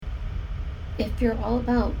If you're all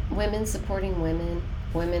about women supporting women,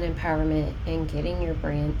 women empowerment, and getting your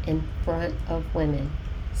brand in front of women,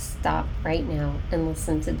 stop right now and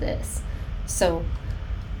listen to this. So,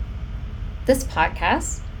 this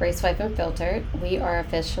podcast, Racewife Unfiltered, we are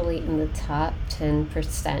officially in the top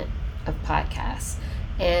 10% of podcasts.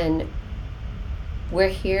 And we're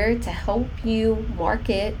here to help you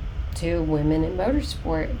market to women in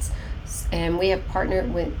motorsports. And we have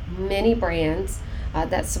partnered with many brands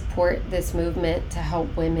that support this movement to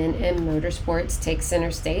help women in motorsports take center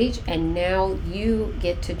stage. And now you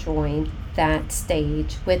get to join that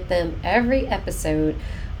stage with them every episode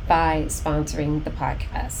by sponsoring the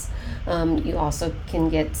podcast. You also can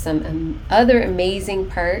get some other amazing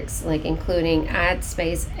perks, like including ad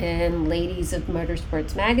space in Ladies of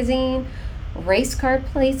Motorsports magazine, race car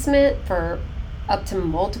placement for up to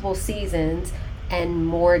multiple seasons, and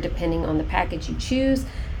more depending on the package you choose.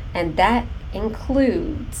 And that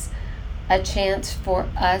includes a chance for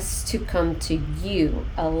us to come to you,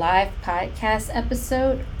 a live podcast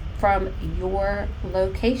episode from your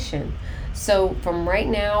location. So from right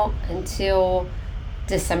now until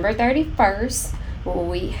December 31st,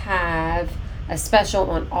 we have a special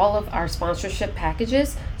on all of our sponsorship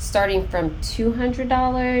packages, starting from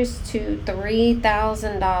 $200 to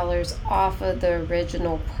 $3,000 off of the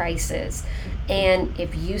original prices. And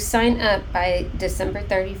if you sign up by December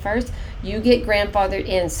 31st, you get grandfathered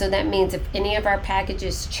in. So that means if any of our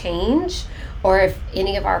packages change or if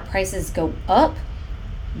any of our prices go up,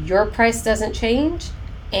 your price doesn't change,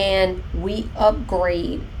 and we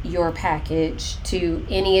upgrade your package to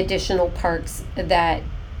any additional perks that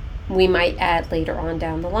we might add later on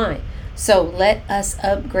down the line. So let us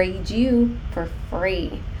upgrade you for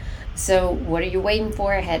free. So what are you waiting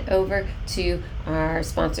for? Head over to our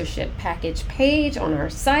sponsorship package page on our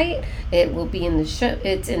site. It will be in the show.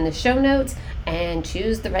 It's in the show notes, and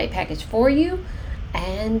choose the right package for you.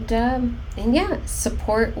 And yeah,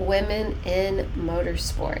 support women in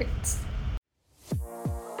motorsports.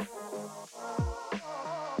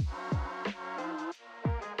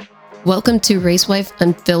 Welcome to Racewife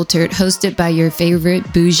Unfiltered, hosted by your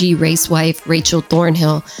favorite bougie racewife, Rachel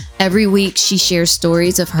Thornhill. Every week, she shares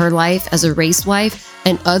stories of her life as a racewife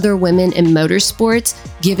and other women in motorsports,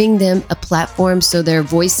 giving them a platform so their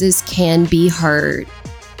voices can be heard.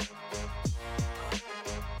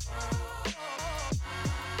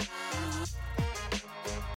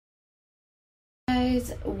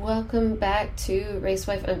 Guys, welcome back to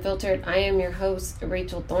Racewife Unfiltered. I am your host,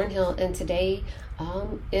 Rachel Thornhill, and today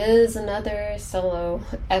is another solo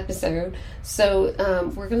episode. So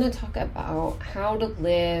we're going to talk about how to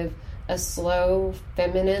live a slow,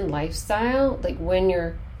 feminine lifestyle, like when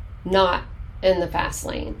you're not in the fast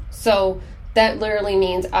lane. So that literally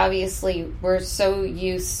means, obviously, we're so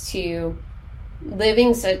used to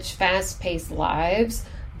living such fast-paced lives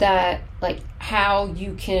that, like, how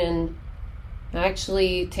you can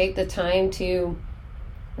actually take the time to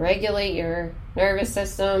regulate your nervous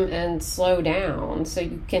system and slow down so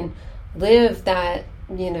you can live that,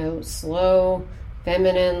 slow,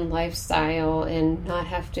 feminine lifestyle and not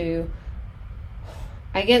have to,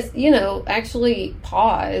 I guess, actually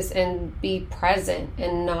pause and be present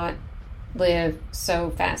and not live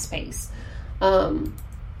so fast-paced. And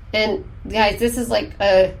guys, this is like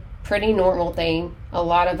a pretty normal thing. A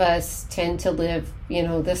lot of us tend to live,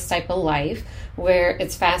 this type of life where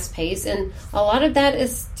it's fast paced, and a lot of that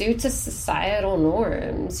is due to societal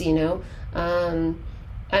norms,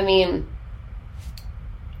 I mean,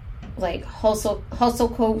 like hustle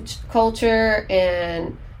culture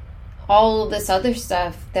and all of this other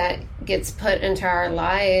stuff that gets put into our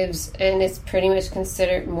lives, and it's pretty much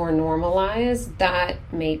considered more normalized. That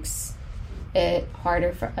makes it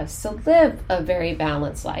harder for us to live a very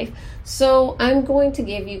balanced life. So I'm going to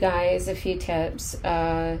give you guys a few tips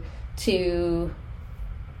to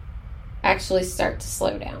actually start to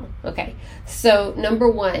slow down. Okay, so number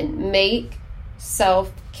one, make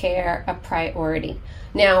self-care a priority.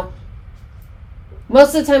 Now,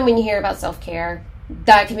 most of the time when you hear about self-care,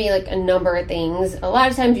 that can be like a number of things. A lot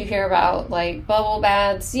of times you hear about like bubble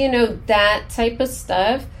baths, that type of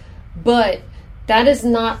stuff, but that is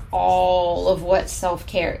not all of what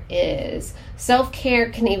self-care is. Self-care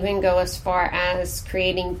can even go as far as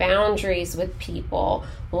creating boundaries with people,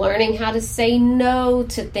 learning how to say no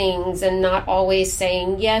to things and not always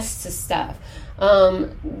saying yes to stuff.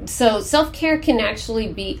 So self-care can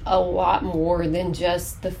actually be a lot more than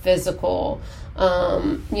just the physical,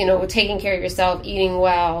 taking care of yourself, eating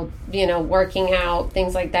well, working out,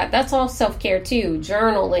 things like that. That's all self-care too,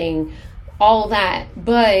 journaling, all that.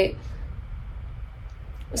 But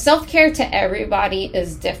self-care to everybody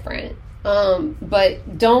is different.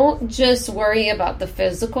 But don't just worry about the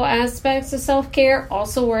physical aspects of self-care.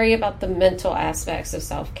 Also worry about the mental aspects of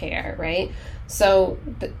self-care, right? So,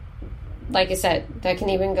 like I said, that can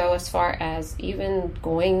even go as far as even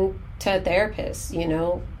going to a therapist,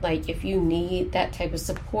 like if you need that type of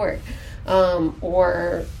support,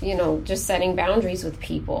 or, just setting boundaries with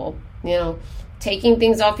people, taking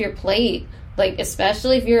things off your plate, like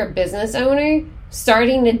especially if you're a business owner,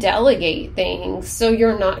 starting to delegate things so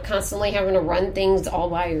you're not constantly having to run things all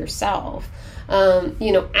by yourself.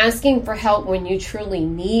 Asking for help when you truly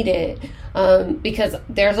need it, because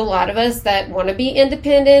there's a lot of us that want to be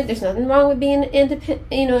independent. There's nothing wrong with being an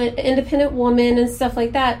independent woman and stuff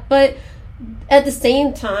like that. But at the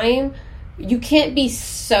same time, you can't be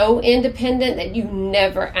so independent that you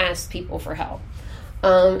never ask people for help.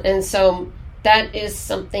 And so that is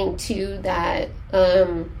something too that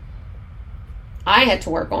I had to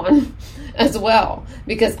work on as well,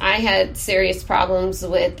 because I had serious problems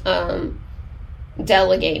with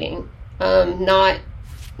delegating, not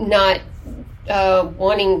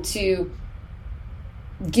wanting to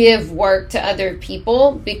give work to other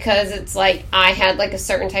people, because it's like I had like a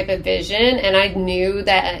certain type of vision and I knew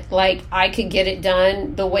that like I could get it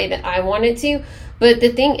done the way that I wanted to. But the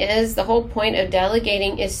thing is, the whole point of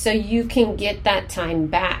delegating is so you can get that time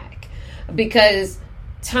back, because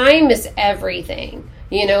time is everything.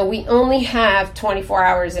 We only have 24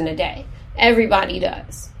 hours in a day. Everybody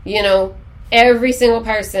does. Every single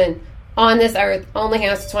person on this earth only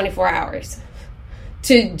has 24 hours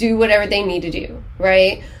to do whatever they need to do,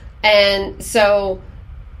 right? And so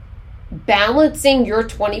balancing your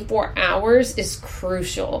 24 hours is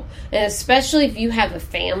crucial. And especially if you have a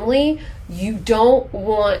family, you don't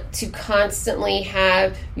want to constantly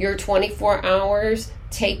have your 24 hours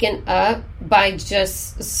taken up by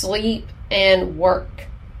just sleep and work,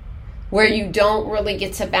 where you don't really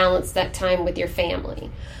get to balance that time with your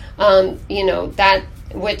family. That,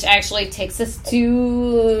 which actually takes us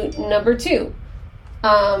to number 2.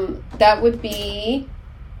 That would be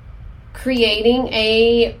creating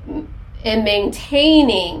and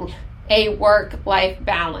maintaining a work-life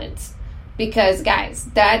balance. Because guys,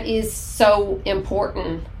 that is so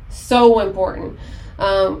important. So important.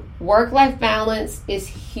 Work-life balance is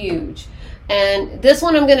huge. And this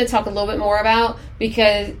one I'm going to talk a little bit more about,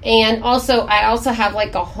 I also have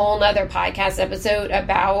like a whole nother podcast episode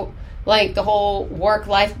about like the whole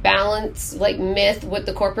work-life balance, like myth with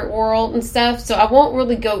the corporate world and stuff. So I won't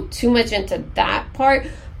really go too much into that part,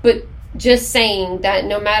 but just saying that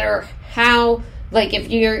no matter how, like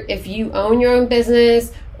if you own your own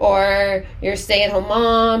business, or you're a stay-at-home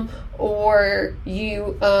mom, or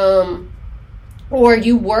you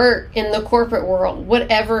work in the corporate world,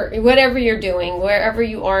 whatever you're doing, wherever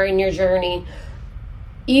you are in your journey,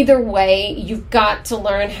 either way, you've got to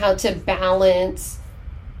learn how to balance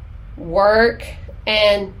work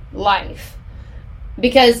and life.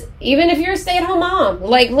 Because even if you're a stay-at-home mom,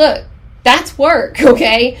 like, look, that's work,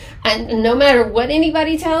 okay? And no matter what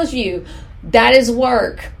anybody tells you, that is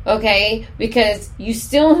work, okay? Because you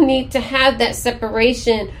still need to have that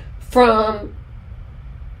separation from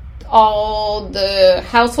all the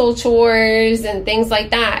household chores and things like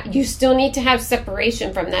that. You still need to have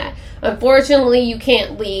separation from that. Unfortunately, you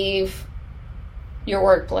can't leave your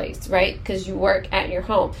workplace, right? Because you work at your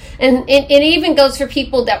home. And it even goes for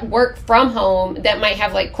people that work from home that might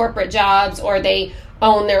have like corporate jobs, or they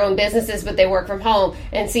own their own businesses, but they work from home.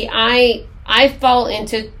 And see, I fall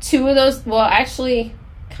into 2 of those. Well, actually,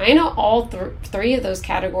 kind of all 3 of those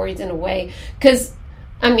categories in a way. Because,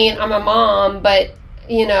 I'm a mom, but,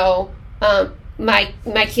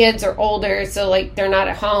 my kids are older, so, like, they're not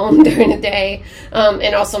at home during the day.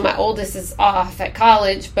 And also my oldest is off at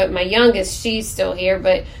college, but my youngest, she's still here,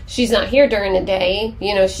 but she's not here during the day.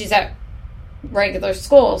 She's at regular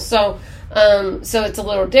school. So it's a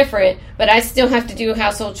little different. But I still have to do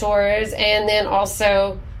household chores, and then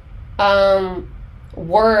also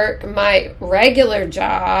work my regular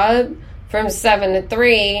job from 7 to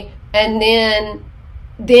 3, and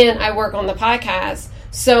then I work on the podcast.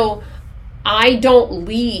 So I don't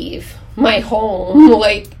leave my home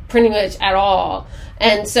like pretty much at all.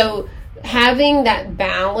 And so having that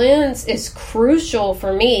balance is crucial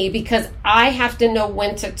for me, because I have to know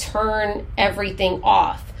when to turn everything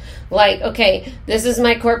off. Like, okay, this is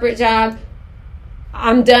my corporate job.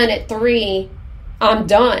 I'm done at 3. I'm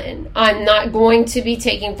done. I'm not going to be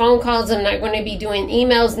taking phone calls. I'm not going to be doing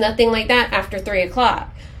emails, nothing like that after 3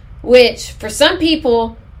 o'clock. Which, for some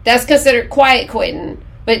people, that's considered quiet quitting.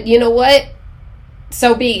 But you know what?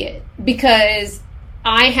 So be it. Because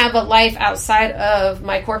I have a life outside of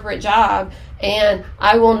my corporate job, and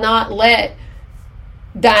I will not let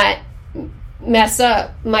that mess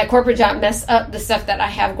up my corporate job, mess up the stuff that I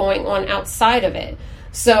have going on outside of it.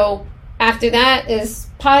 So after that is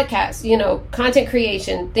podcasts, content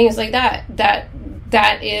creation, things like that.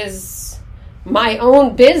 That is my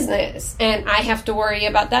own business, and I have to worry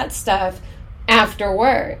about that stuff after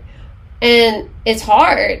work. And it's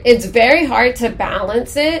hard. It's very hard to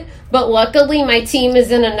balance it. But luckily, my team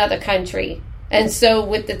is in another country. And so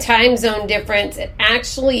with the time zone difference, it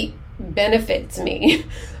actually benefits me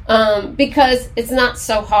because it's not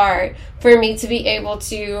so hard for me to be able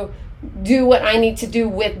to do what I need to do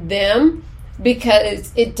with them,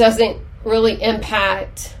 because it doesn't really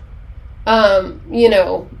impact, it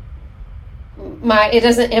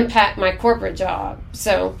doesn't impact my corporate job.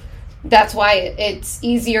 So that's why it's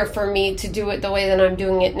easier for me to do it the way that I'm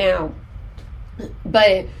doing it now.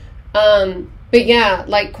 But yeah,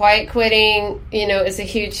 like quiet quitting, is a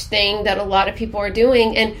huge thing that a lot of people are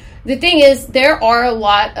doing. And the thing is, there are a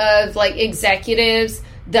lot of like executives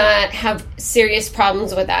that have serious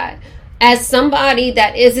problems with that. As somebody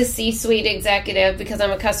that is a C-suite executive, because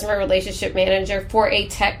I'm a customer relationship manager for a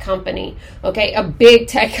tech company, okay, a big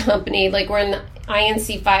tech company, like we're in the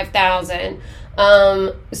INC 5000.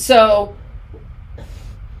 So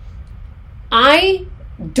I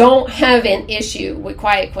don't have an issue with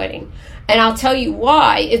quiet quitting. And I'll tell you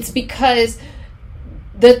why. It's because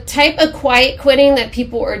the type of quiet quitting that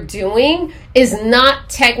people are doing is not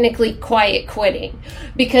technically quiet quitting.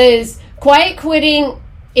 Because quiet quitting,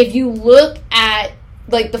 if you look at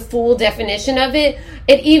like the full definition of it,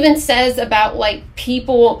 it even says about like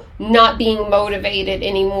people not being motivated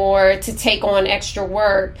anymore to take on extra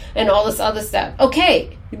work and all this other stuff.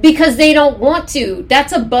 Okay, because they don't want to.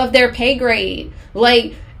 That's above their pay grade.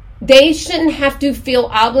 Like, they shouldn't have to feel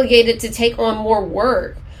obligated to take on more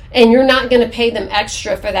work, and you're not going to pay them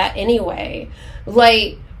extra for that anyway.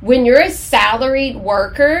 Like, when you're a salaried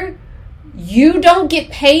worker, you don't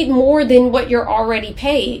get paid more than what you're already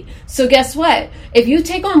paid. So guess what? If you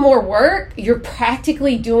take on more work, you're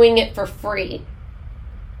practically doing it for free.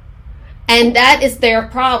 And that is their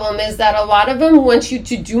problem, is that a lot of them want you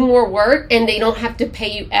to do more work and they don't have to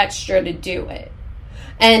pay you extra to do it.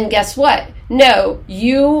 And guess what? No,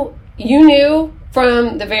 you knew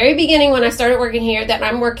from the very beginning when I started working here that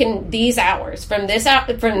I'm working these hours. From this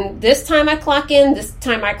time I clock in, this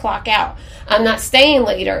time I clock out. I'm not staying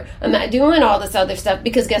later. I'm not doing all this other stuff,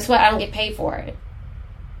 because guess what? I don't get paid for it.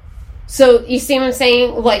 So you see what I'm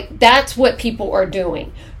saying? Like, that's what people are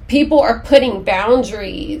doing. People are putting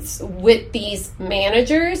boundaries with these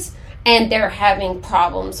managers, and they're having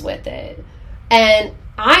problems with it. And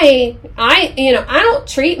I don't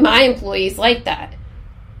treat my employees like that.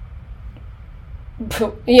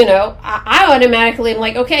 I automatically am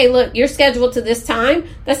like, okay, look, you're scheduled to this time.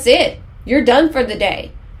 That's it. You're done for the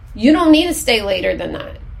day. You don't need to stay later than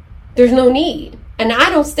that. There's no need. And I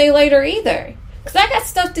don't stay later either, because I got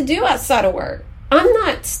stuff to do outside of work. I'm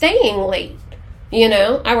not staying late.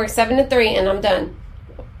 I work 7 to 3 and I'm done.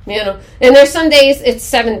 And there's some days it's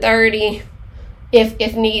 7:30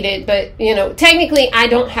 if needed. But, technically I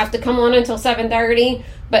don't have to come on until 7:30,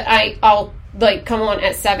 but I'll like come on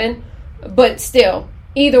at 7. But still,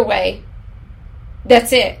 either way,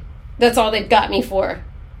 that's it. That's all they've got me for.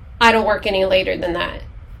 I don't work any later than that.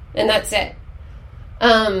 And that's it.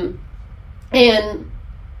 And,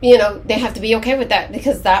 they have to be okay with that,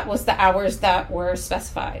 because that was the hours that were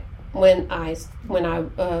specified when I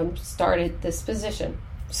started this position.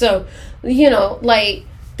 So,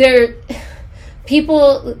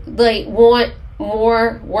 people like want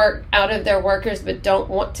more work out of their workers, but don't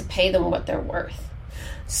want to pay them what they're worth.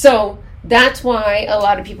 So that's why a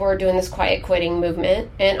lot of people are doing this quiet quitting movement.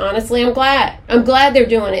 And honestly, I'm glad they're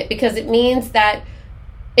doing it, because it means that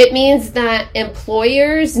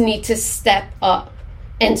employers need to step up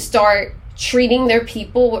and start treating their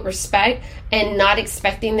people with respect and not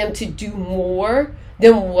expecting them to do more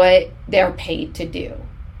than what they're paid to do,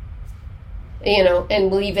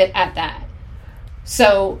 and leave it at that.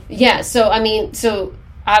 So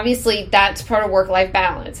obviously that's part of work-life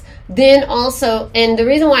balance. Then also, and the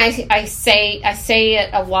reason why I say it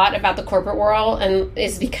a lot about the corporate world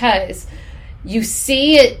is because you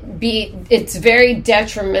see it's very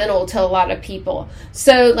detrimental to a lot of people.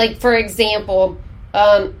 So, like, for example,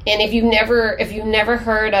 and if you've never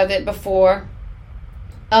heard of it before,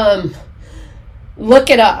 look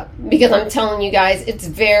it up, because I'm telling you guys, it's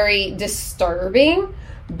very disturbing.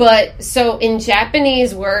 But so in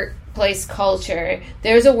Japanese workplace culture,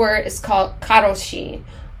 there's a word, it's called karoshi,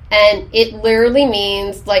 and it literally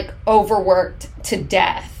means like overworked to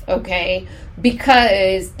death. okay?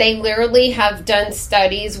 Because they literally have done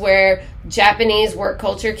studies where Japanese work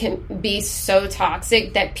culture can be so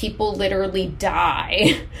toxic that people literally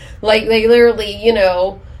die. Like, they literally,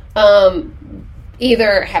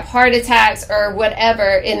 either have heart attacks or whatever,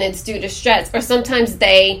 and it's due to stress. Or sometimes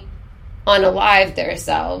they unalive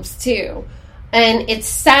themselves, too. And it's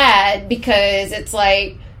sad because it's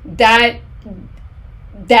like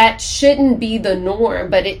that shouldn't be the norm,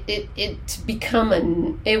 but it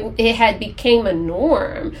had became a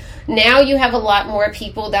norm. Now you have a lot more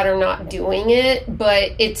people that are not doing it,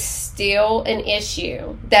 but it's still an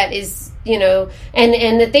issue that is,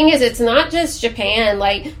 and the thing is, it's not just Japan.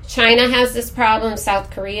 Like, China has this problem, South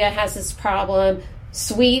Korea has this problem,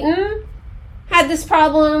 Sweden had this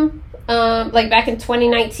problem, like back in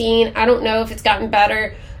 2019. I don't know if it's gotten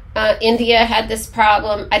better. India had this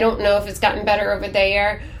problem. I don't know if it's gotten better over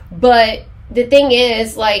there. But the thing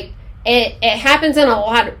is, like, it happens in a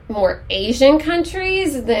lot more Asian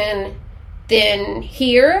countries than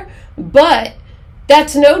here. But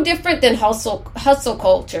that's no different than hustle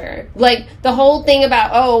culture. Like, the whole thing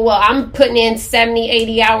about, oh, well, I'm putting in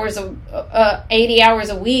 80 hours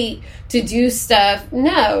a week to do stuff.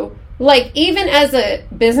 No. Like, even as a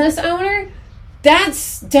business owner,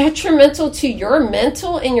 that's detrimental to your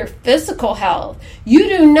mental and your physical health. You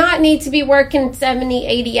do not need to be working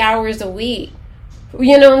 80 hours a week.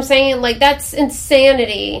 You know what I'm saying? Like, that's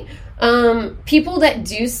insanity. People that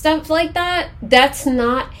do stuff like that, that's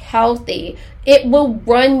not healthy. It will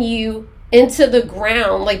run you into the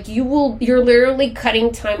ground. Like, you're literally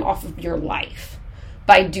cutting time off of your life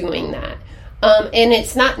by doing that. And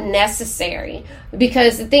it's not necessary,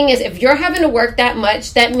 because the thing is, if you're having to work that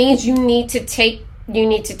much, that means you need to take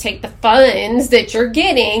the funds that you're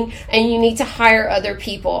getting and you need to hire other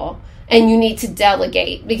people and you need to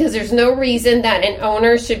delegate, because there's no reason that an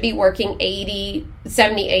owner should be working 80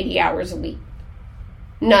 hours a week.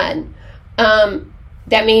 None.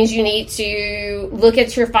 That means you need to look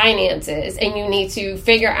at your finances and you need to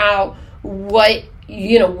figure out what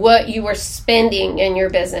you are spending in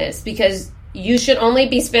your business, because you should only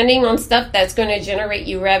be spending on stuff that's going to generate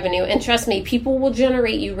you revenue. And trust me, people will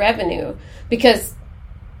generate you revenue, because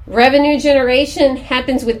revenue generation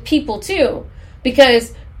happens with people too.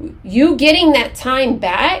 Because you getting that time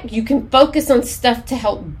back, you can focus on stuff to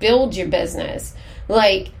help build your business.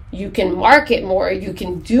 Like, you can market more, you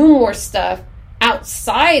can do more stuff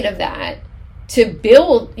outside of that to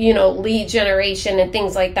build, lead generation and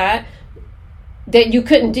things like that you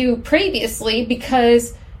couldn't do previously,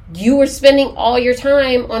 because you were spending all your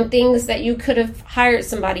time on things that you could have hired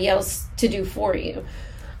somebody else to do for you.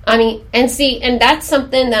 I mean, and that's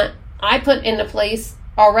something that I put into place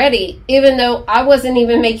already, even though I wasn't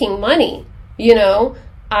even making money.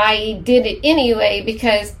 I did it anyway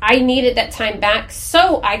because I needed that time back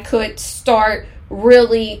so I could start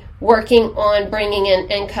really working on bringing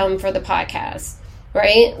in income for the podcast,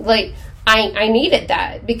 right? Like, I needed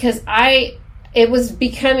that because it was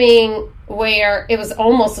becoming where it was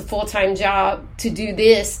almost a full-time job to do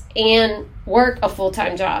this and work a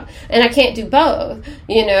full-time job. And I can't do both,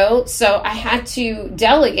 So I had to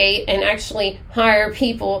delegate and actually hire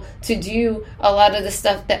people to do a lot of the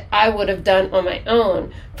stuff that I would have done on my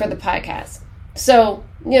own for the podcast. So,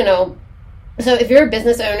 so if you're a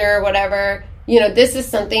business owner or whatever, this is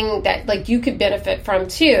something that, like, you could benefit from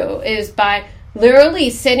too, is by literally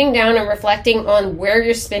sitting down and reflecting on where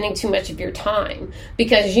you're spending too much of your time,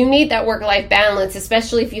 because you need that work-life balance,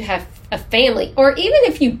 especially if you have a family, or even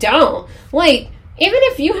if you don't. Like, even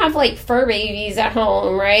if you have, like, fur babies at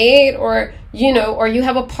home, right? Or, or you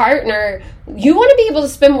have a partner, you want to be able to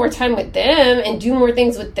spend more time with them and do more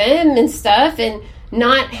things with them and stuff, and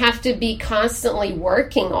not have to be constantly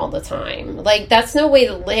working all the time. Like, that's no way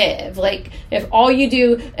to live. Like, if all you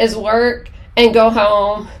do is work and go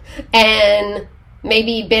home and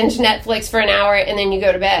maybe binge Netflix for an hour and then you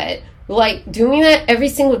go to bed, like, doing that every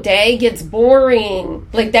single day gets boring.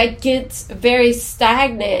 Like, that gets very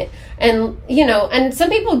stagnant. And, and some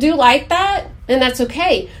people do like that, and that's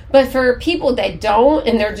okay. But for people that don't,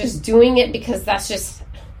 and they're just doing it because that's just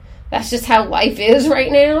how life is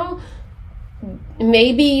right now,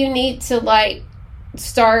 maybe you need to, like,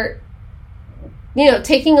 start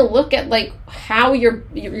taking a look at, like, how your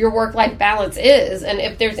work-life balance is, and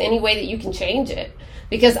if there's any way that you can change it.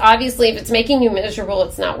 Because obviously, if it's making you miserable,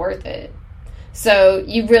 it's not worth it. So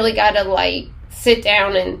you really got to, like, sit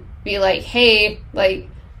down and be like, hey, like,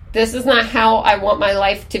 this is not how I want my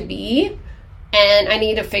life to be, and I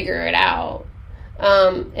need to figure it out.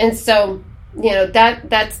 And so,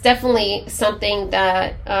 that's definitely something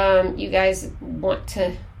that you guys want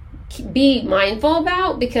to be mindful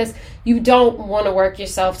about, because you don't want to work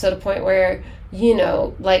yourself to the point where, you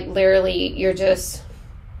know, like literally you're just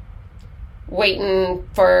waiting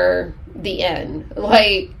for the end.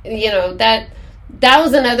 Like, you know, that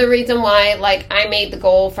was another reason why, like, I made the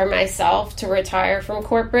goal for myself to retire from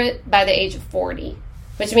corporate by the age of 40,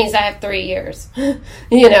 which means I have 3 years.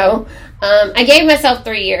 You know, I gave myself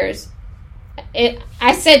 3 years.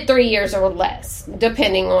 I said 3 years or less,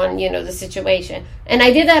 depending on, you know, the situation. And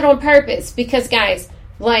I did that on purpose because, guys,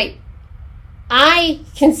 like, I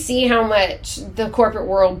can see how much the corporate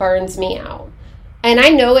world burns me out. And I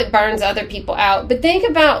know it burns other people out. But think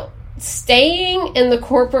about staying in the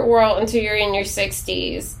corporate world until you're in your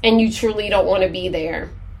 60s and you truly don't want to be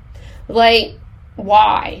there. Like,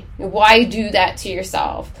 why? Why do that to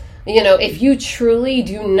yourself? You know, if you truly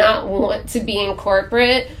do not want to be in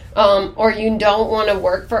corporate, or you don't want to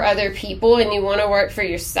work for other people and you want to work for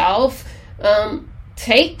yourself,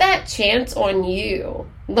 take that chance on you.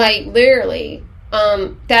 Like, literally.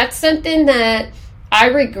 That's something that I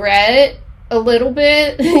regret a little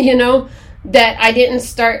bit, you know, that I didn't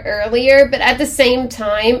start earlier. But at the same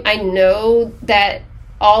time, I know that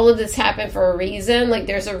all of this happened for a reason. Like,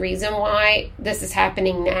 there's a reason why this is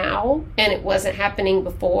happening now and it wasn't happening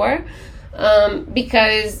before.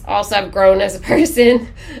 Because also I've grown as a person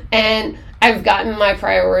and I've gotten my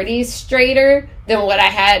priorities straighter than what I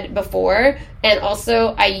had before. And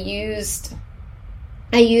also I used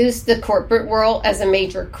the corporate world as a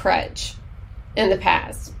major crutch in the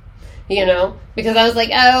past, you know, because I was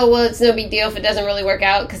like, oh, well, it's no big deal if it doesn't really work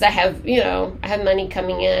out because I have money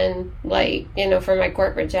coming in, like, you know, for my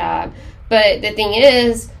corporate job. But the thing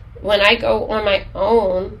is, when I go on my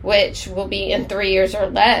own, which will be in 3 years or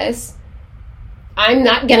less, I'm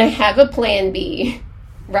not going to have a plan B,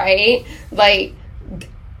 right? Like,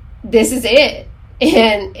 this is it.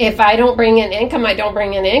 And if I don't bring in income, I don't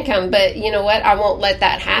bring in income. But you know what? I won't let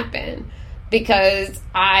that happen because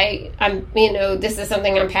I'm, you know, this is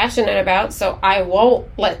something I'm passionate about. So I won't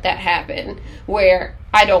let that happen where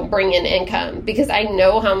I don't bring in income, because I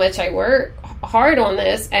know how much I work hard on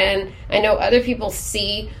this. And I know other people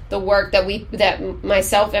see the work that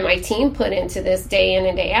myself and my team put into this day in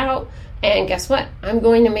and day out. And guess what? I'm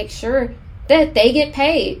going to make sure that they get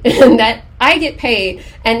paid and that I get paid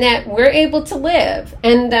and that we're able to live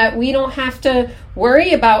and that we don't have to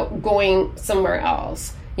worry about going somewhere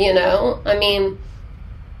else. You know, I mean,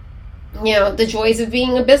 you know, the joys of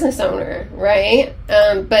being a business owner, right?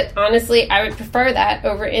 But honestly, I would prefer that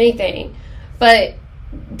over anything. But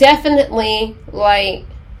definitely, like,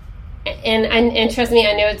 and trust me,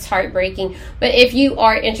 I know it's heartbreaking, but if you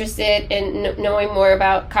are interested in knowing more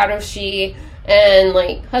about karoshi and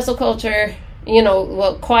like hustle culture, you know,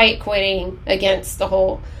 well, quiet quitting against the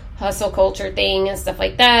whole hustle culture thing and stuff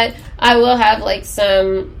like that, I will have like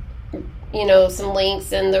some, you know, some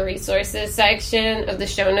links in the resources section of the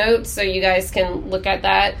show notes so you guys can look at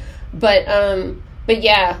that. But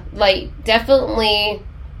yeah, like, definitely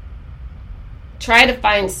try to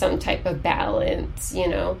find some type of balance, you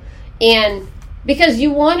know. And because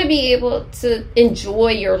you want to be able to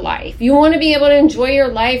enjoy your life. You want to be able to enjoy your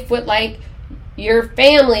life with, like, your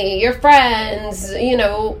family, your friends, you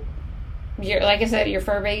know, your, like I said, your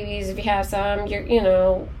fur babies, if you have some, your, you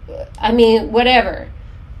know, I mean, whatever.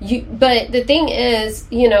 But the thing is,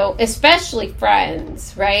 you know, especially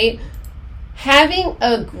friends, right? Having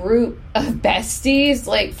a group of besties,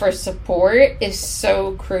 like, for support is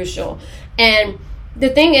so crucial. And the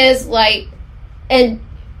thing is, like, and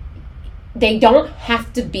they don't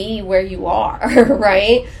have to be where you are,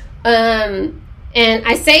 right? And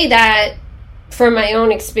I say that from my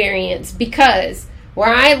own experience because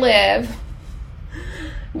where I live,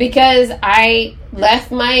 because I left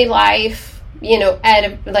my life, you know,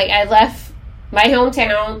 I left my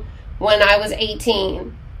hometown when I was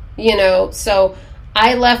 18, you know, so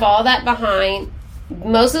I left all that behind.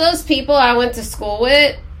 Most of those people I went to school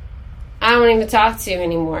with, I don't even talk to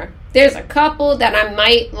anymore. There's a couple that I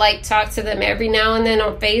might, like, talk to them every now and then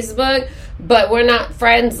on Facebook, but we're not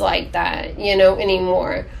friends like that, you know,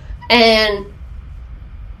 anymore. And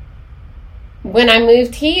when I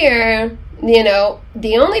moved here, you know,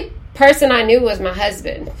 the only person I knew was my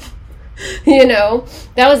husband. You know,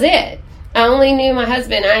 that was it. I only knew my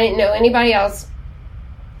husband. I didn't know anybody else.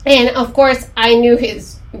 And, of course, I knew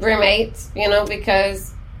his roommates, you know,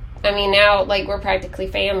 because, I mean, now, like, we're practically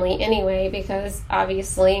family anyway, because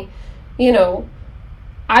obviously, you know,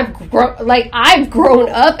 I've grown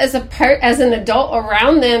up as an adult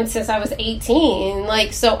around them since I was 18.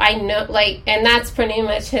 Like, so I know, like, and that's pretty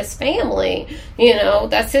much his family, you know,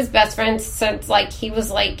 that's his best friend since, like, he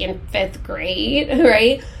was, like, in 5th grade,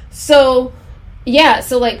 right? So yeah,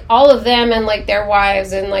 so like all of them and like their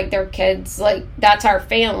wives and like their kids, like that's our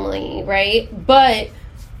family, right? But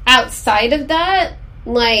outside of that,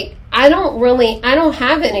 like I don't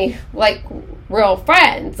have any like real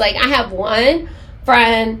friends. Like I have one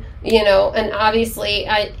friend, you know, and obviously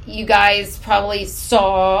you guys probably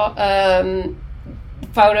saw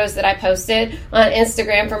photos that I posted on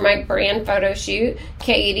Instagram for my brand photo shoot.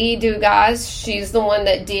 Katie Dugas, she's the one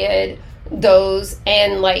that did those,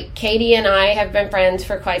 and like Katie and I have been friends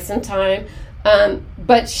for quite some time,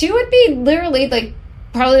 but she would be literally like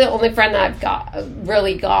probably the only friend that I've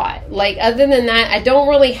really got. Like other than that, I don't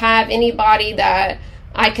really have anybody that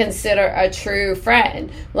I consider a true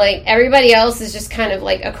friend. Like everybody else is just kind of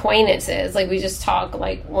like acquaintances. Like we just talk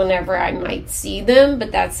like whenever I might see them,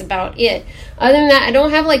 but that's about it. Other than that, I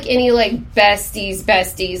don't have like any like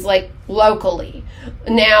besties like locally.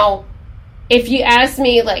 Now, if you ask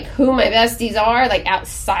me like who my besties are, like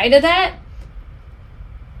outside of that,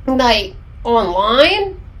 like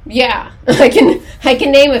online, yeah, I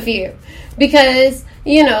can name a few, because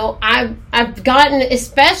you know, I've gotten,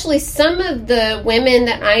 especially some of the women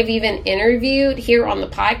that I've even interviewed here on the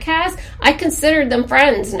podcast, I consider them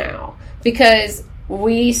friends now because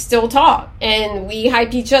we still talk and we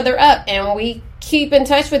hype each other up and we keep in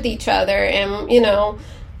touch with each other, and you know,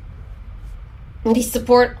 we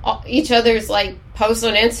support each other's like posts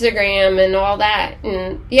on Instagram and all that.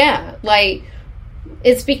 And yeah, like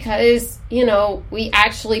it's because, you know, we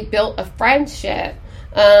actually built a friendship.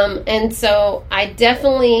 And so I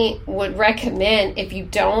definitely would recommend, if you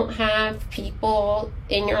don't have people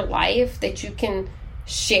in your life that you can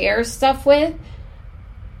share stuff with,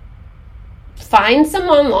 find some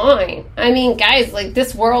online. I mean, guys, like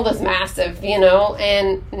this world is massive, you know,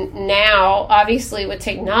 and now obviously with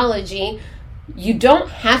technology, you don't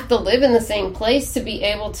have to live in the same place to be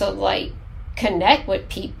able to like connect with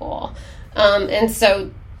people. And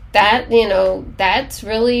so that, you know, that's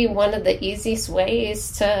really one of the easiest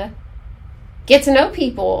ways to get to know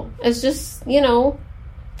people. It's just, you know,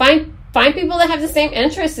 find people that have the same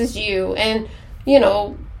interests as you, and, you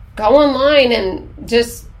know, go online and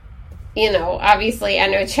just, you know, obviously I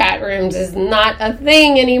know chat rooms is not a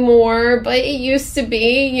thing anymore, but it used to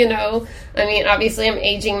be, you know. I mean, obviously I'm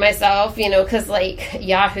aging myself, you know, because like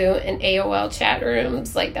Yahoo and AOL chat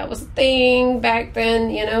rooms, like that was a thing back then,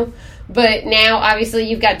 you know. But now obviously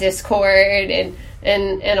you've got Discord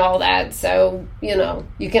and all that, so, you know,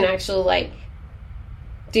 you can actually like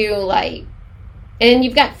do like, and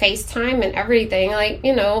you've got FaceTime and everything, like,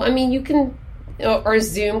 you know, I mean, you can, or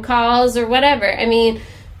Zoom calls or whatever. I mean,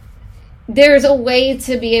 there's a way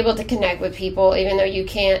to be able to connect with people even though you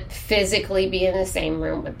can't physically be in the same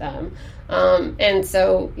room with them. And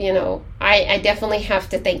so, you know, I definitely have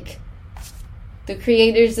to thank the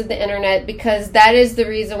creators of the internet, because that is the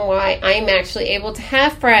reason why I'm actually able to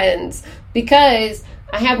have friends, because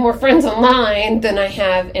I have more friends online than I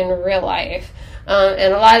have in real life.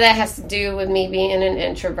 And a lot of that has to do with me being an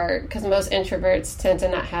introvert, because most introverts tend to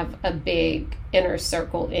not have a big inner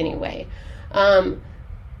circle anyway.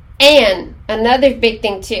 And another big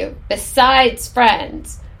thing too, besides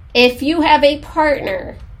friends, if you have a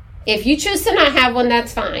partner, if you choose to not have one,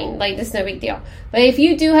 that's fine. Like, that's no big deal. But if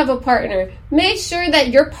you do have a partner, make sure that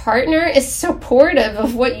your partner is supportive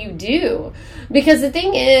of what you do. Because the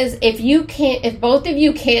thing is, if both of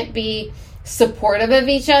you can't be supportive of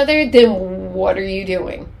each other, then what are you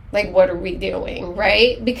doing? Like, what are we doing,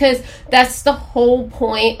 right? Because that's the whole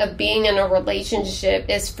point of being in a relationship,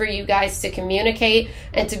 is for you guys to communicate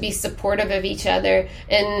and to be supportive of each other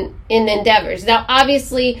in endeavors. Now,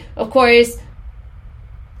 obviously, of course,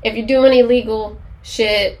 if you're doing illegal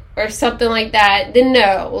shit or something like that, then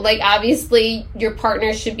no. Like, obviously, your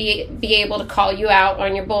partner should be able to call you out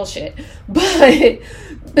on your bullshit. But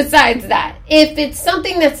besides that, if it's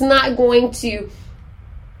something that's not going to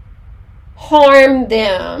harm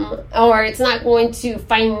them, or it's not going to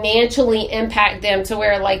financially impact them to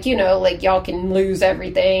where, like, you know, like y'all can lose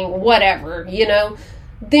everything, whatever, you know,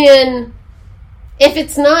 then if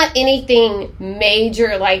it's not anything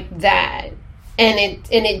major like that, and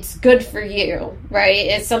it's good for you, right?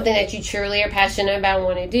 It's something that you truly are passionate about and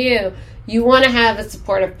want to do. You want to have a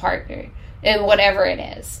supportive partner in whatever it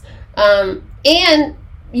is, and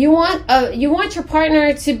you want your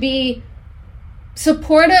partner to be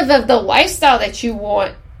supportive of the lifestyle that you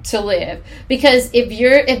want to live. Because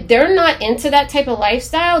if they're not into that type of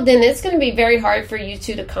lifestyle, then it's going to be very hard for you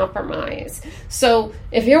two to compromise. So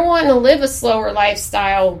if you're wanting to live a slower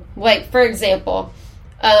lifestyle, like, for example,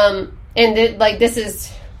 this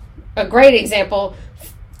is a great example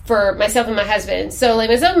for myself and my husband. So, like,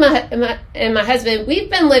 myself and my husband, we've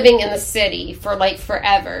been living in the city for, like,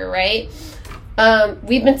 forever, right?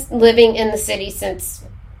 we've been living in the city since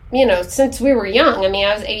we were young. I mean,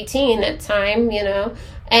 I was 18 at the time,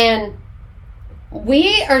 and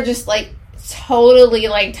we are just like totally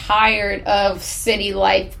like tired of city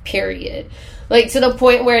life, period. Like, to the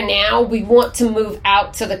point where now we want to move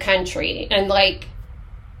out to the country and like,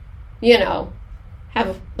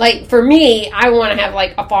 have, like, for me, I want to have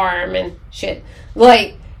like a farm and shit.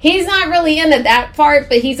 Like, he's not really into that part,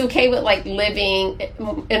 but he's okay with like living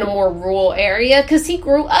in a more rural area because he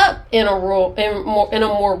grew up in a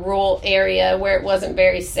more rural area where it wasn't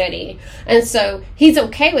very city, and so he's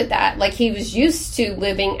okay with that. Like, he was used to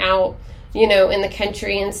living out, in the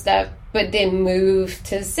country and stuff, but then moved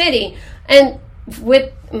to the city. And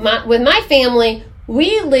with my family,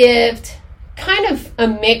 we lived kind of a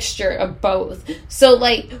mixture of both. So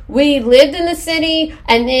like, we lived in the city,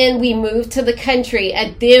 and then we moved to the country,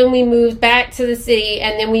 and then we moved back to the city,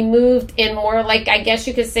 and then we moved in more like, I guess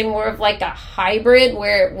you could say, more of like a hybrid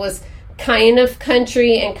where it was kind of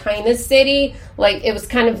country and kind of city. Like, it was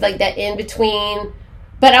kind of like that in between,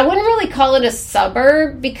 but I wouldn't really call it a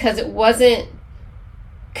suburb because it was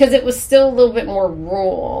still a little bit more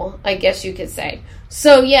rural, I guess you could say.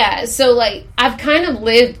 So yeah, so like, I've kind of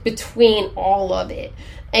lived between all of it.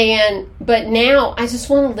 But now I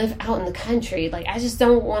just want to live out in the country. Like, I just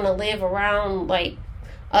don't want to live around like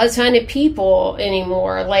a ton of people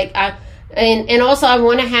anymore. Like, and also I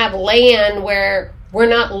want to have land where we're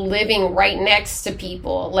not living right next to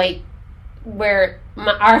people, like where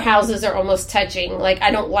our houses are almost touching. Like,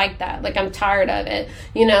 I don't like that. Like, I'm tired of it,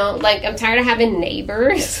 like, I'm tired of having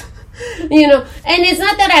neighbors. And it's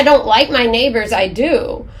not that I don't like my neighbors, I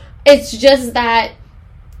do. It's just that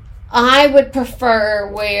I would prefer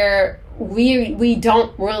where we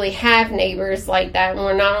don't really have neighbors like that, and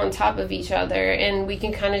we're not on top of each other, and we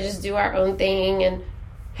can kind of just do our own thing and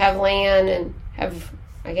have land, and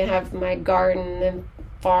I can have my garden and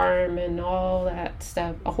farm and all that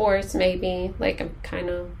stuff. A horse, maybe. Like, I'm kind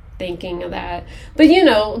of thinking of that. But,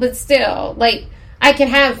 but still, like,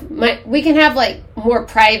 we can have like more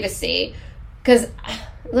privacy, because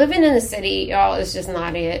living in the city, y'all, is just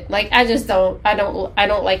not it. Like, I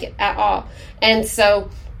don't like it at all. And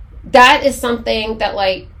so that is something that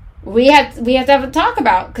like we have to have a talk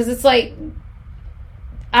about, because it's like,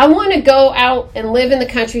 I want to go out and live in the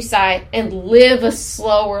countryside and live a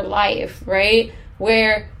slower life, right?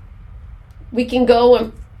 Where we can go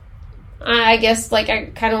and, I guess, like, I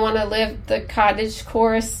kind of want to live the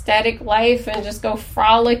cottagecore aesthetic life and just go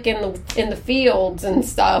frolic in the fields and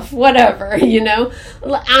stuff, whatever,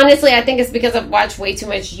 Honestly, I think it's because I've watched way too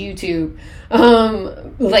much YouTube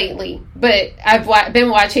lately. But I've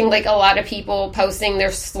been watching like a lot of people posting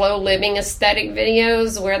their slow living aesthetic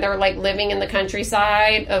videos where they're like living in the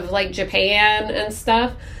countryside of like Japan and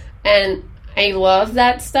stuff, and I love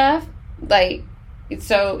that stuff. Like,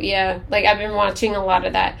 so yeah, like, I've been watching a lot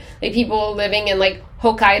of that, like people living in like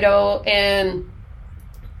Hokkaido and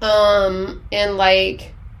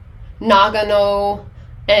like Nagano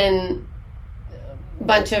and a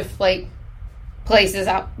bunch of like places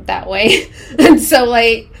out that way. And so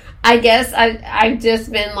like, I guess I've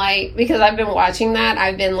just been like, because I've been watching that,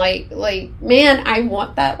 I've been like, man, I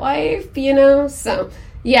want that life, so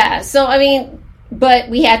yeah. So I mean, but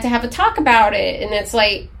we had to have a talk about it, and it's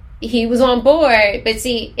like, he was on board. But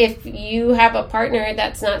see, if you have a partner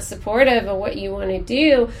that's not supportive of what you want to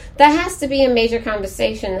do, that has to be a major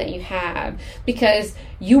conversation that you have, because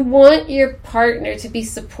you want your partner to be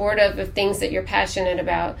supportive of things that you're passionate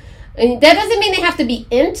about. And that doesn't mean they have to be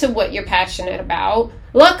into what you're passionate about.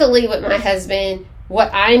 Luckily, with my husband,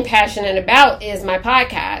 what I'm passionate about is my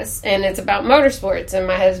podcast, and it's about motorsports, and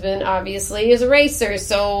my husband obviously is a racer,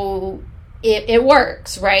 so it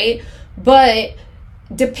works, right? But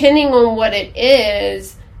depending on what it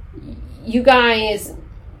is, you guys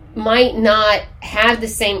might not have the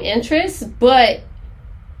same interests, but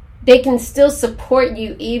they can still support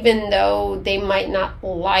you even though they might not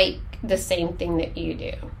like the same thing that you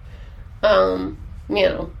do.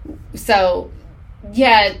 So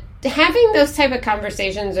yeah, having those type of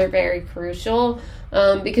conversations are very crucial,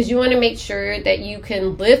 because you want to make sure that you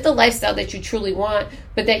can live the lifestyle that you truly want,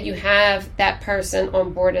 but that you have that person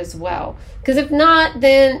on board as well. Because if not,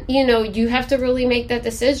 then, you have to really make that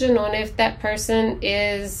decision on if that person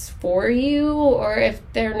is for you or if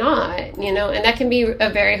they're not, and that can be a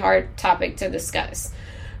very hard topic to discuss.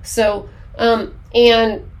 So,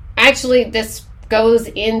 and actually this goes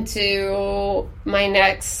into my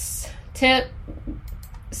next tip.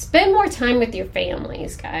 Spend more time with your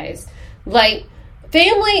families, guys. Like,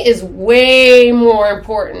 family is way more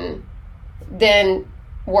important than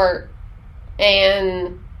work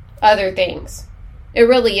and other things. It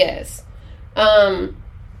really is.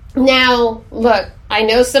 Now, look, I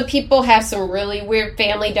know some people have some really weird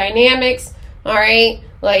family dynamics, all right?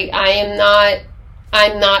 Like, I'm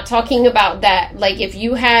not talking about that. Like, if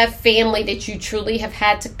you have family that you truly have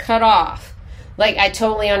had to cut off, like, I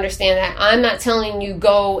totally understand that. I'm not telling you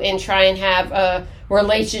go and try and have a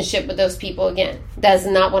relationship with those people again. That's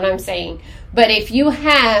not what I'm saying. But if you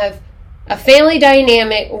have a family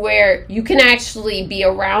dynamic where you can actually be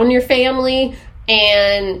around your family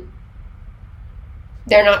and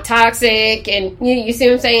they're not toxic, and you see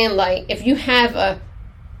what I'm saying? Like, if you have a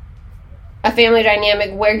family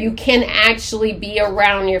dynamic where you can actually be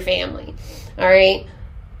around your family, all right,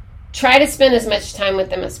 try to spend as much time with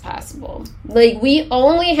them as possible. Like, we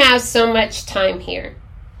only have so much time here,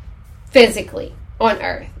 physically, on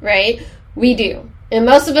Earth, right? We do. And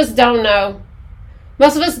most of us don't know.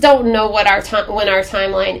 Most of us don't know when our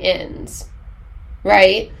timeline ends,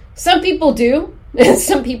 right? Some people do, and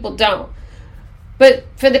some people don't. But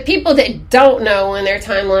for the people that don't know when their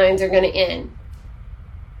timelines are going to end,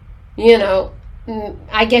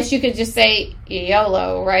 I guess you could just say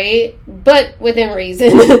YOLO, right? But within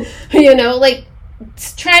reason, like,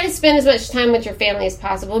 try to spend as much time with your family as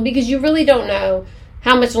possible, because you really don't know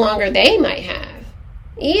how much longer they might have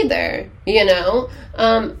either, and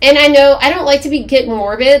I know I don't like to get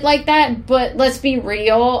morbid like that, but let's be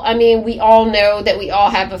real. I mean, we all know that we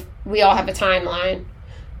all have a timeline.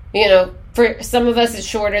 For some of us it's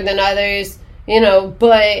shorter than others,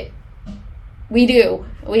 but we do.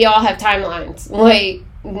 We all have timelines. Like,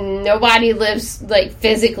 nobody lives, like,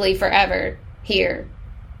 physically forever here.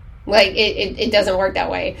 Like, it doesn't work that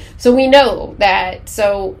way. So we know that.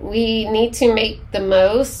 So we need to make the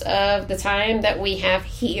most of the time that we have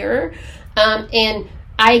here. And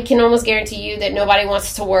I can almost guarantee you that nobody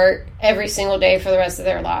wants to work every single day for the rest of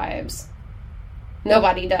their lives.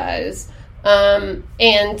 Nobody does.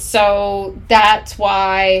 And so that's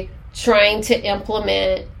why trying to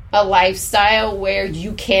implement a lifestyle where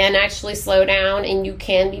you can actually slow down and you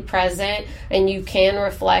can be present and you can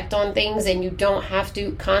reflect on things and you don't have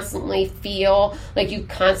to constantly feel like you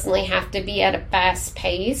constantly have to be at a fast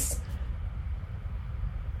pace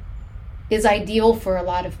is ideal for a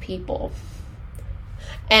lot of people.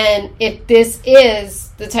 And if this is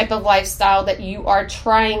the type of lifestyle that you are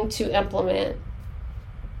trying to implement,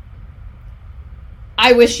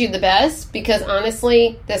 I wish you the best, because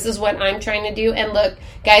honestly, this is what I'm trying to do. And look,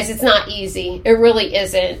 guys, it's not easy. It really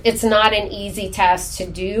isn't. It's not an easy task to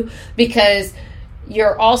do, because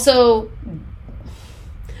you're also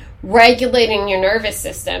regulating your nervous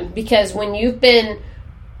system. Because when you've been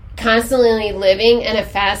constantly living in a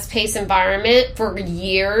fast-paced environment for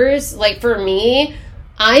years, like for me,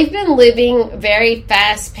 I've been living very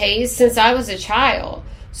fast-paced since I was a child.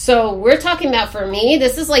 So we're talking about, for me,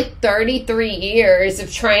 this is like 33 years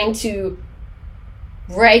of trying to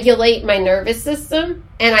regulate my nervous system.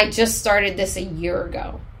 And I just started this a year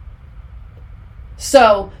ago.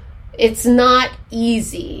 So it's not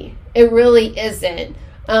easy. It really isn't.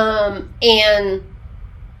 And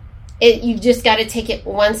you just got to take it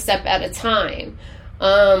one step at a time.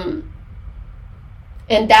 And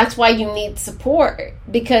that's why you need support.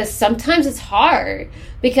 Because sometimes it's hard.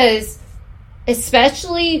 Because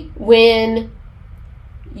especially when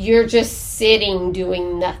you're just sitting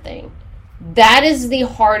doing nothing. That is the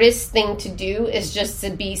hardest thing to do, is just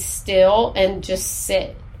to be still and just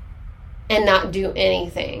sit and not do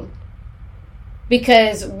anything.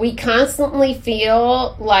 Because we constantly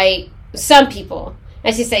feel like, some people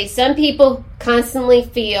constantly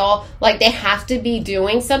feel like they have to be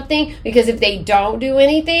doing something, because if they don't do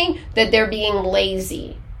anything, that they're being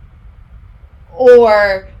lazy.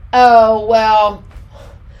 Or, oh, well,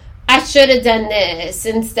 I should have done this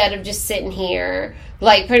instead of just sitting here.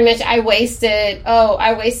 Like, pretty much I wasted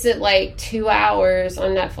like 2 hours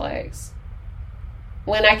on Netflix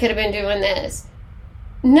when I could have been doing this.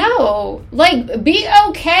 No, like, be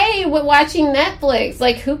okay with watching Netflix.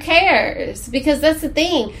 Like, who cares? Because that's the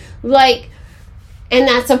thing. Like, and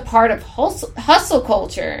that's a part of hustle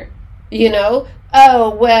culture, Oh,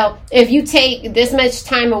 well, if you take this much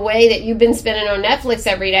time away that you've been spending on Netflix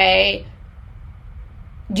every day,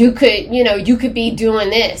 you could be doing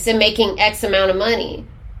this and making X amount of money.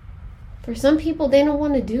 For some people, they don't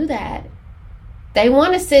want to do that. They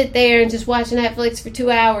want to sit there and just watch Netflix for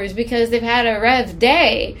 2 hours because they've had a rough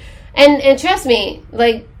day. And trust me,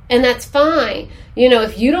 like, and that's fine.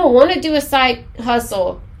 If you don't want to do a side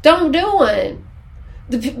hustle, don't do one.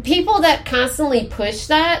 The people that constantly push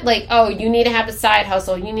that, like, oh, you need to have a side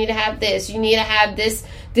hustle, you need to have this, you need to have this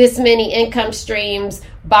many income streams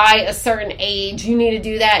by a certain age, you need to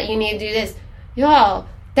do that, you need to do this. Y'all,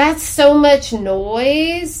 that's so much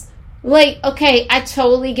noise like, okay, I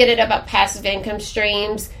totally get it about passive income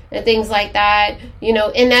streams and things like that,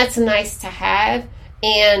 and that's nice to have.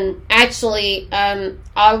 And actually,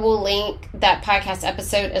 I will link that podcast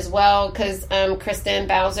episode as well, because Kristen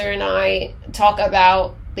Bowser and I talk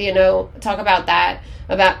about that,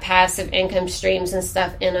 about passive income streams and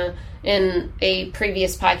stuff in a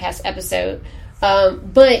previous podcast episode.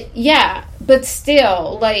 But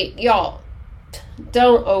still, like, y'all,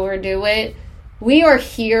 don't overdo it. We are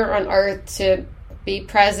here on earth to be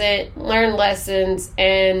present, learn lessons,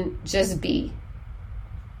 and just be.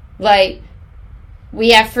 Like, we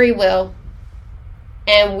have free will,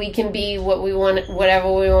 and we can be what we want,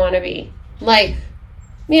 whatever we want to be. Like,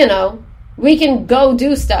 we can go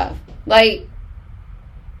do stuff. Like,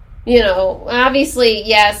 obviously,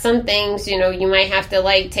 yeah, some things, you might have to,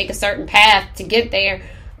 like, take a certain path to get there.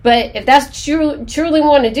 But if that's truly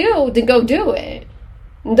want to do, then go do it.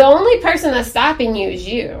 The only person that's stopping you is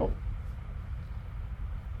you.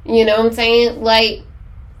 You know what I'm saying? Like,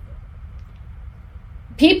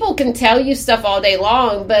 people can tell you stuff all day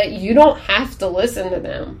long, but you don't have to listen to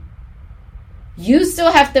them. You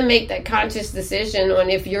still have to make that conscious decision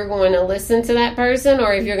on if you're going to listen to that person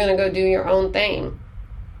or if you're going to go do your own thing.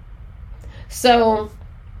 So,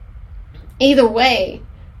 either way,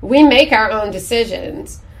 we make our own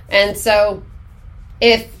decisions. And so,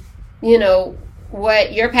 if,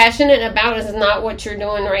 what you're passionate about is not what you're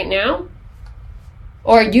doing right now,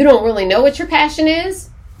 or you don't really know what your passion is,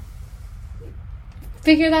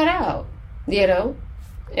 figure that out,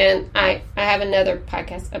 And I have another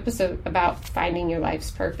podcast episode about finding your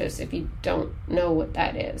life's purpose if you don't know what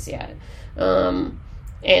that is yet. And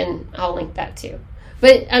I'll link that too.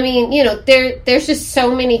 But, I mean, there's just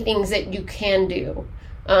so many things that you can do.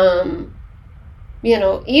 Even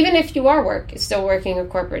if you are still working a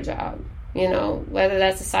corporate job, whether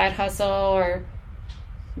that's a side hustle or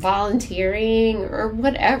volunteering or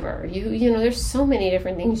whatever, there's so many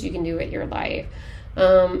different things you can do with your life,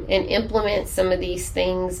 and implement some of these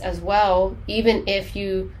things as well, even if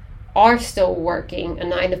you are still working a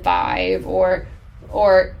 9-to-5 or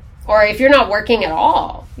if you're not working at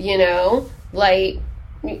all,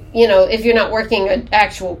 if you're not working an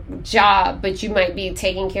actual job, but you might be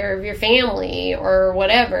taking care of your family or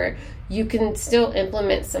whatever, you can still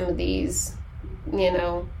implement some of these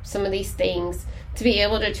things to be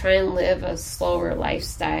able to try and live a slower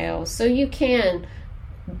lifestyle so you can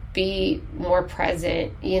be more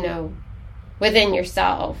present, within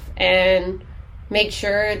yourself and make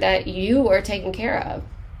sure that you are taken care of,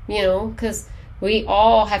 because we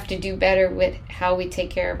all have to do better with how we take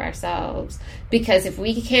care of ourselves, because if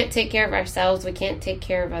we can't take care of ourselves, we can't take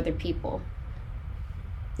care of other people.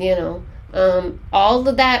 All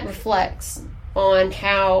of that reflects on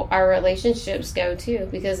how our relationships go too,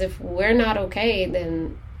 because if we're not okay,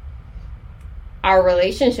 then our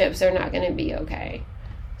relationships are not going to be okay.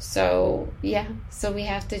 So we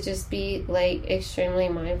have to just be, like, extremely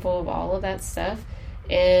mindful of all of that stuff,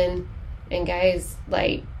 and guys,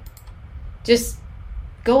 like, just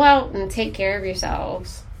go out and take care of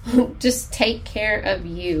yourselves. Just take care of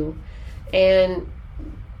you, and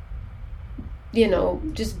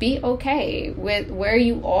just be okay with where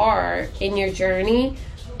you are in your journey,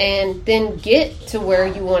 and then get to where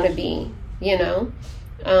you want to be.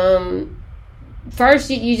 First,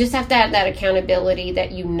 you just have to have that accountability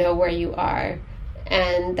that you know where you are,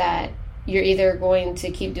 and that you're either going to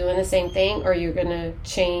keep doing the same thing or you're going to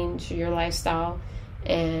change your lifestyle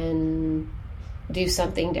and do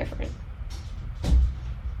something different.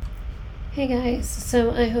 Hey guys, so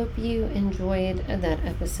I hope you enjoyed that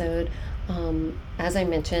episode. As I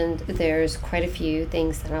mentioned, there's quite a few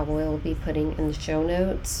things that I will be putting in the show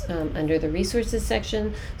notes under the resources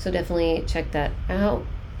section, so definitely check that out.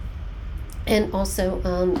 And also,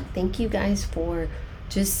 thank you guys for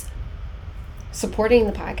just supporting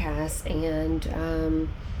the podcast and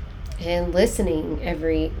listening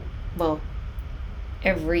every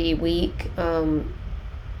week,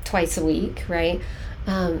 twice a week, right?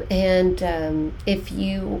 If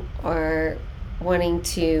you are wanting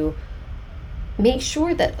to make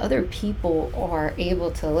sure that other people are able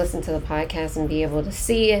to listen to the podcast and be able to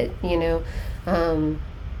see it,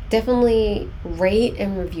 definitely rate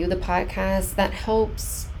and review the podcast. That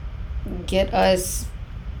helps get us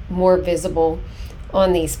more visible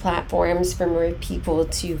on these platforms for more people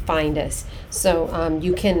to find us. So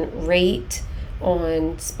you can rate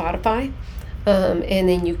on Spotify, and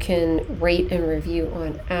then you can rate and review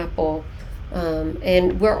on Apple.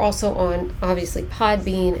 And we're also on, obviously,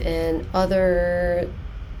 Podbean and other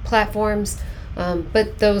platforms,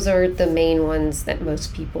 but those are the main ones that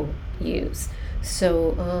most people use.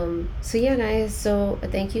 So yeah, guys. So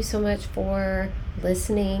thank you so much for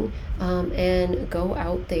listening, and go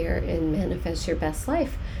out there and manifest your best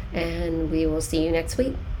life. And we will see you next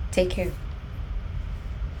week. Take care.